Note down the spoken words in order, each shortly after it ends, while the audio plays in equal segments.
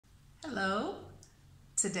Hello.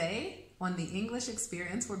 Today on the English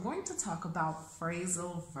Experience, we're going to talk about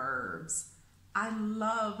phrasal verbs. I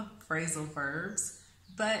love phrasal verbs,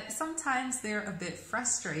 but sometimes they're a bit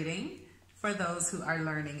frustrating for those who are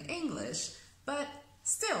learning English, but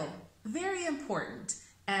still very important.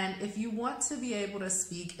 And if you want to be able to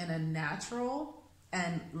speak in a natural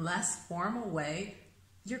and less formal way,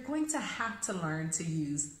 you're going to have to learn to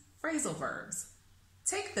use phrasal verbs.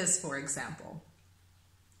 Take this for example.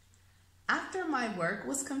 After my work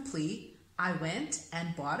was complete, I went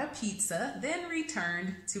and bought a pizza, then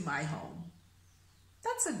returned to my home.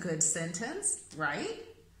 That's a good sentence, right?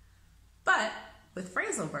 But with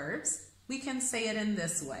phrasal verbs, we can say it in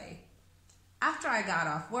this way. After I got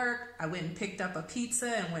off work, I went and picked up a pizza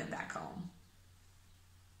and went back home.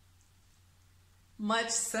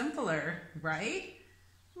 Much simpler, right?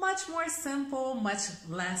 Much more simple, much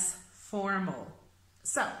less formal.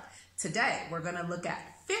 So today we're going to look at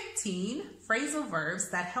 15 phrasal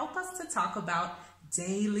verbs that help us to talk about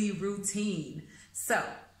daily routine. So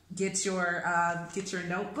get your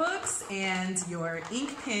notebooks and your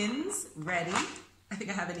ink pens ready. I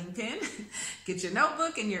think I have an ink pen. Get your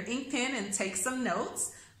notebook and your ink pen and take some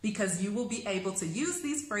notes because you will be able to use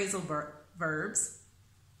these phrasal verbs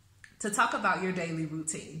to talk about your daily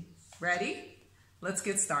routine. Ready? Let's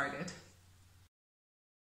get started.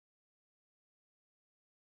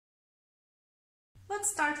 Let's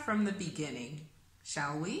start from the beginning,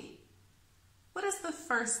 shall we? What is the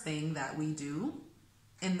first thing that we do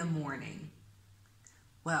in the morning?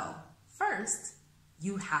 Well, first,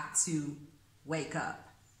 you have to wake up.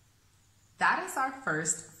 That is our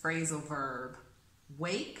first phrasal verb,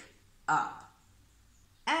 wake up.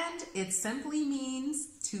 And it simply means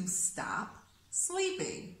to stop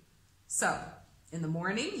sleeping. So, in the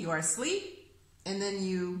morning, you are asleep, and then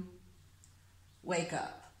you wake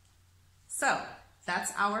up. So,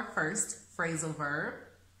 that's our first phrasal verb.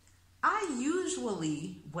 I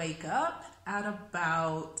usually wake up at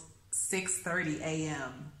about 6:30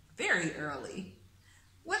 a.m., very early.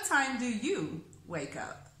 What time do you wake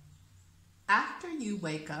up? After you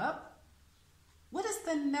wake up, what is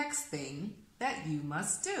the next thing that you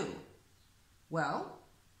must do? Well,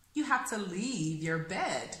 you have to leave your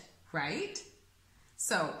bed, right?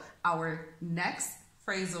 So our next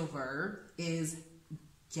phrasal verb is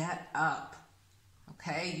get up.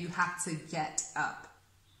 Okay, you have to get up.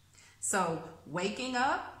 So waking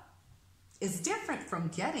up is different from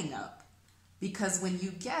getting up because when you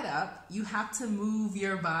get up, you have to move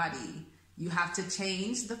your body. You have to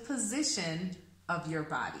change the position of your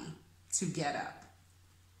body to get up.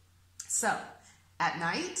 So at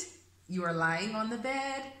night, you are lying on the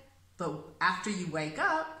bed, but after you wake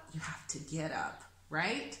up, you have to get up,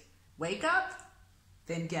 right? Wake up,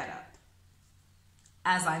 then get up.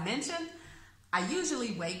 As I mentioned, I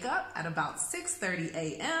usually wake up at about 6:30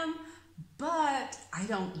 a.m., but I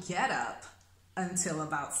don't get up until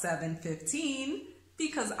about 7:15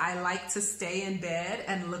 because I like to stay in bed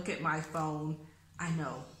and look at my phone. I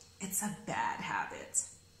know, it's a bad habit.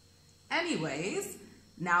 Anyways,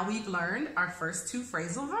 now we've learned our first two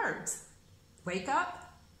phrasal verbs, wake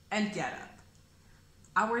up and get up.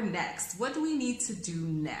 What do we need to do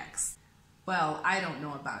next? Well, I don't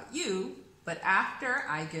know about you, but after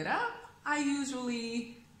I get up, I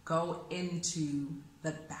usually go into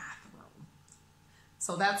the bathroom.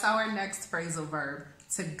 So that's our next phrasal verb,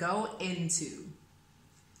 to go into.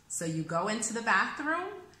 So you go into the bathroom,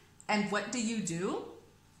 and what do?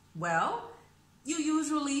 Well, you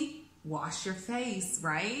usually wash your face,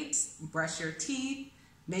 right? Brush your teeth.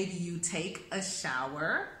 Maybe you take a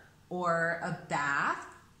shower or a bath.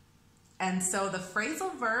 And so the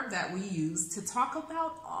phrasal verb that we use to talk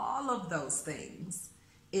about all of those things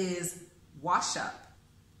is wash up.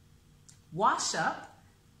 Wash up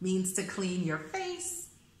means to clean your face,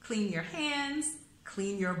 clean your hands,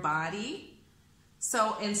 clean your body.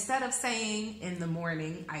 So instead of saying in the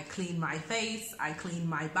morning, I clean my face, I clean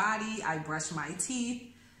my body, I brush my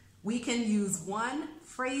teeth, we can use one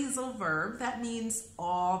phrasal verb that means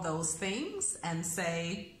all those things and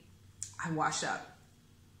say, I wash up.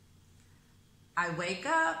 I wake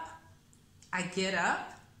up, I get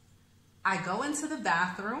up, I go into the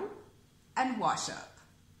bathroom and wash up.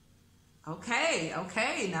 Okay,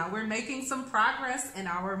 now we're making some progress in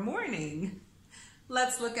our morning.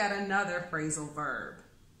 Let's look at another phrasal verb.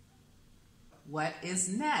 What is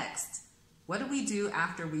next? What do we do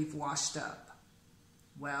after we've washed up?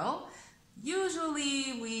 Well,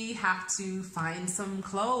 usually we have to find some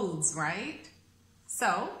clothes, right?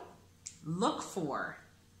 So, look for.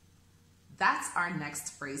 That's our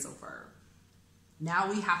next phrasal verb. Now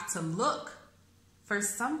we have to look for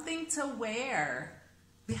something to wear.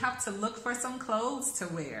 we have to look for some clothes to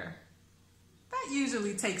wear. That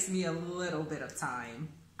usually takes me a little bit of time,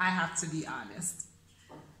 I have to be honest.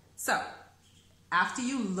 So, after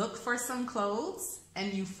you look for some clothes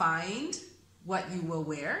and you find what you will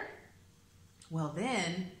wear, well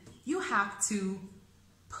then you have to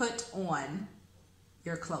put on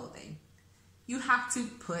your clothing. You have to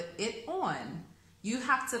put it on. You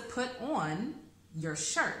have to put on your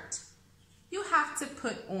shirt. You have to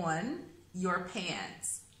put on your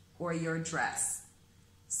pants or your dress.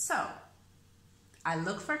 So, I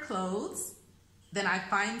look for clothes, then I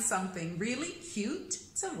find something really cute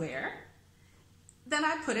to wear, then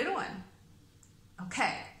I put it on.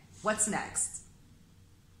 Okay, what's next?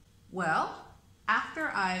 Well,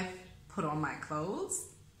 after I've put on my clothes,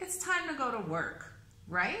 it's time to go to work,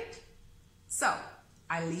 right? So,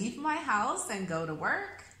 I leave my house and go to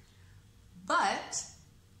work, but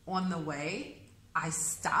on the way, I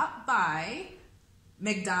stop by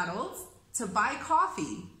McDonald's to buy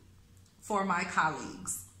coffee for my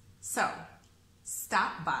colleagues. So,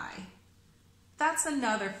 stop by. That's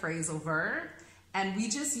another phrasal verb, and we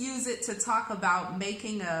just use it to talk about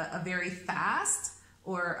making a very fast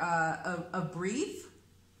or a brief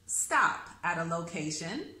stop at a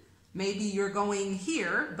location. Maybe you're going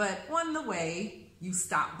here, but on the way, you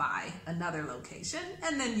stop by another location,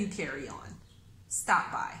 and then you carry on.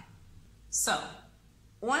 Stop by. So,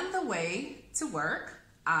 on the way to work,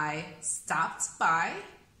 I stopped by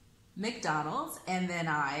McDonald's, and then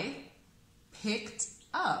I picked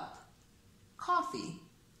up coffee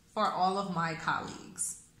for all of my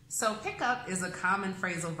colleagues. So pick up is a common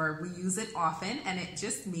phrasal verb. We use it often, and it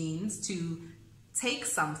just means to take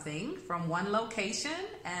something from one location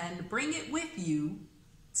and bring it with you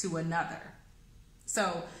to another.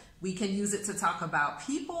 So we can use it to talk about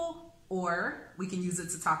people, or we can use it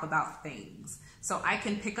to talk about things. So I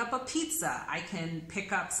can pick up a pizza. I can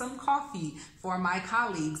pick up some coffee for my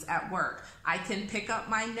colleagues at work. I can pick up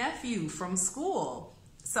my nephew from school.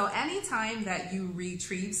 So anytime that you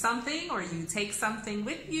retrieve something or you take something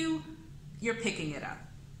with you, you're picking it up.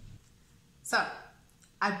 So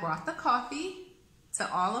I brought the coffee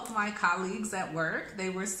to all of my colleagues at work. They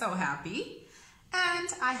were so happy. And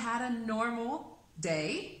I had a normal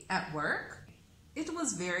day at work. It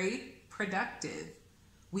was very productive.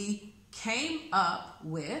 We came up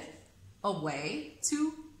with a way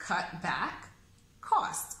to cut back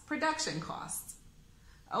costs, production costs.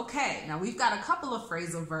 Okay, now we've got a couple of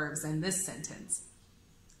phrasal verbs in this sentence.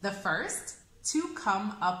 The first, to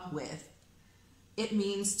come up with. It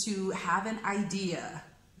means to have an idea,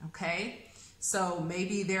 okay? So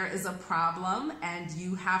maybe there is a problem and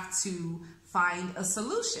you have to find a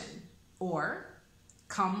solution or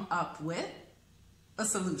come up with a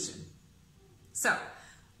solution. So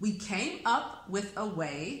we came up with a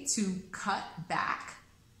way to cut back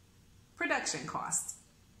production costs.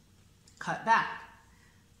 Cut back.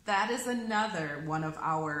 That is another one of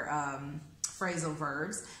our phrasal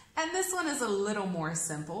verbs. And this one is a little more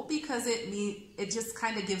simple because it just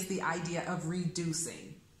kind of gives the idea of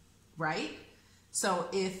reducing, right? So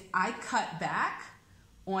if I cut back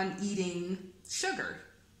on eating sugar,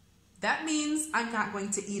 that means I'm not going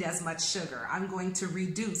to eat as much sugar. I'm going to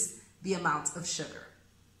reduce the amount of sugar.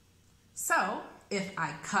 So if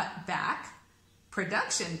I cut back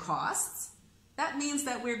production costs, that means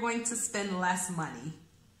that we're going to spend less money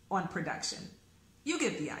on production. You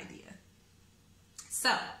get the idea.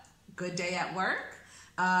 So, good day at work.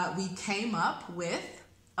 We came up with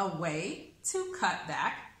a way to cut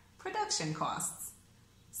back production costs.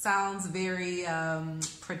 Sounds very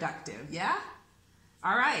productive, yeah?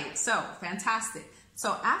 All right, so fantastic.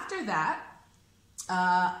 So after that,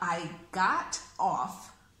 I got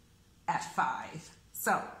off at 5.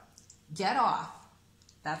 So, get off.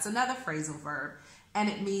 That's another phrasal verb, and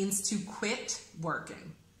it means to quit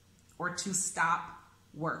working or to stop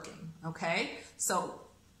working, okay? So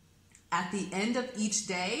at the end of each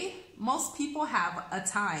day, most people have a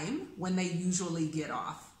time when they usually get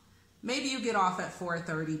off. Maybe you get off at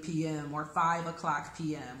 4:30 p.m. or 5 o'clock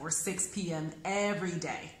p.m. or 6 p.m. every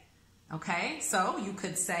day, okay? So you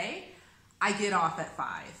could say, I get off at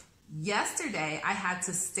 5. Yesterday, I had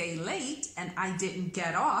to stay late and I didn't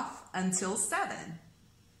get off until 7.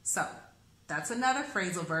 So that's another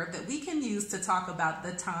phrasal verb that we can use to talk about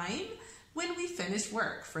the time when we finish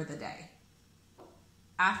work for the day.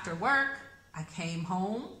 After work, I came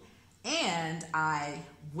home and I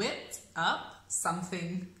whipped up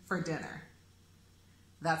something for dinner.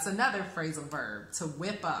 That's another phrasal verb, to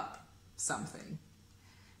whip up something.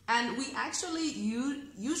 And we actually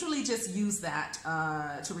usually just use that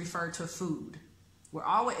to refer to food.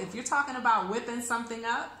 If you're talking about whipping something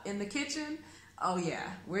up in the kitchen, Oh yeah,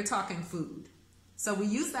 we're talking food. So we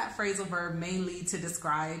use that phrasal verb mainly to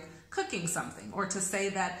describe cooking something, or to say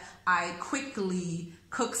that I quickly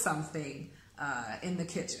cook something in the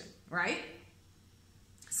kitchen, right?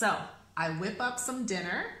 So I whip up some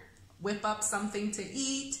dinner, whip up something to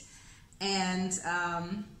eat, and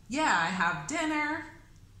yeah, I have dinner.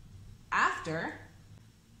 After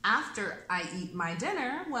I eat my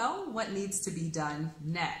dinner, well, what needs to be done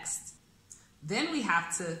next? Then we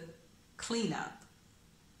have to clean up.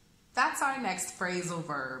 That's our next phrasal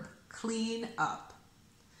verb, clean up.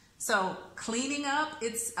 So cleaning up,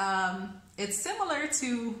 it's similar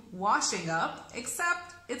to washing up,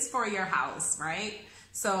 except it's for your house, right?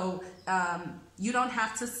 So you don't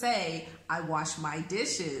have to say, I wash my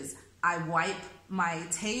dishes, I wipe my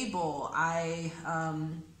table, I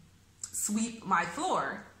sweep my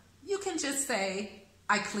floor. You can just say,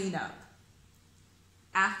 I clean up.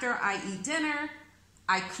 After I eat dinner,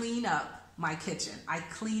 I clean up my kitchen. I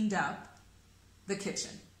cleaned up the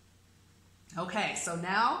kitchen. Okay, so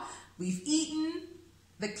now we've eaten,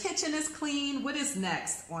 the kitchen is clean. What is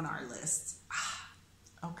next on our list?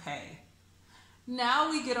 Okay,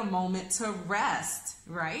 now we get a moment to rest,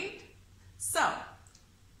 right? So,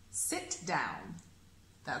 sit down.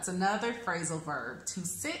 That's another phrasal verb, to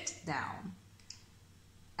sit down.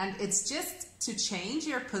 And it's just to change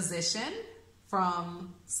your position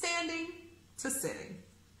from standing to sitting,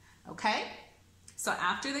 okay? So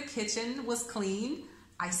after the kitchen was clean,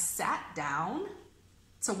 I sat down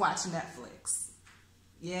to watch Netflix.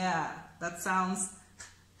 Yeah, that sounds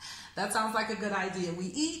like a good idea. We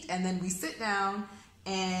eat and then we sit down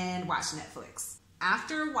and watch Netflix.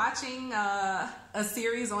 After watching a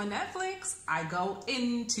series on Netflix, I go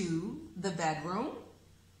into the bedroom,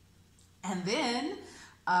 and then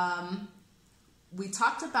we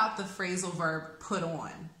talked about the phrasal verb put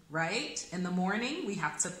on, right? In the morning, we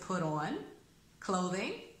have to put on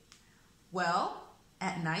clothing. Well,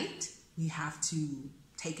 at night, we have to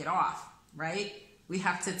take it off, right? We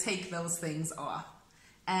have to take those things off.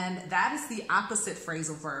 And that is the opposite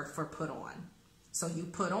phrasal verb for put on. So you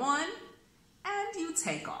put on and you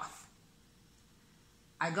take off.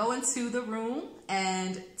 I go into the room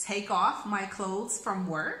and take off my clothes from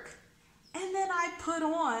work, and then I put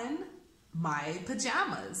on my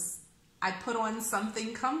pajamas. I put on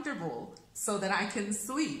something comfortable so that I can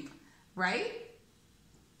sleep, right?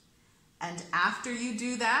 And after you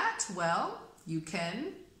do that, well, you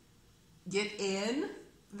can get in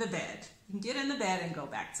the bed. You can get in the bed and go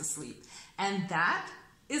back to sleep. And that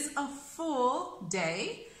is a full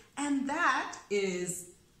day. And that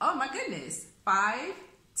is, oh my goodness, 5,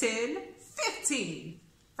 10, 15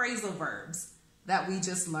 phrasal verbs that we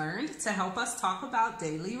just learned to help us talk about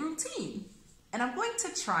daily routine. And I'm going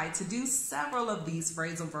to try to do several of these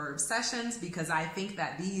phrasal verb sessions because I think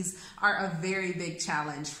that these are a very big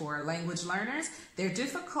challenge for language learners. They're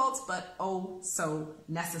difficult, but oh so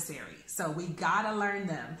necessary. So we gotta learn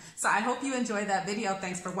them. So I hope you enjoyed that video.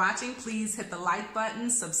 Thanks for watching. Please hit the like button,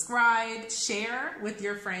 subscribe, share with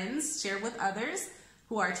your friends, share with others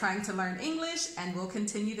who are trying to learn English, and we'll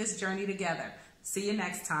continue this journey together. See you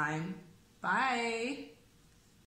next time. Bye.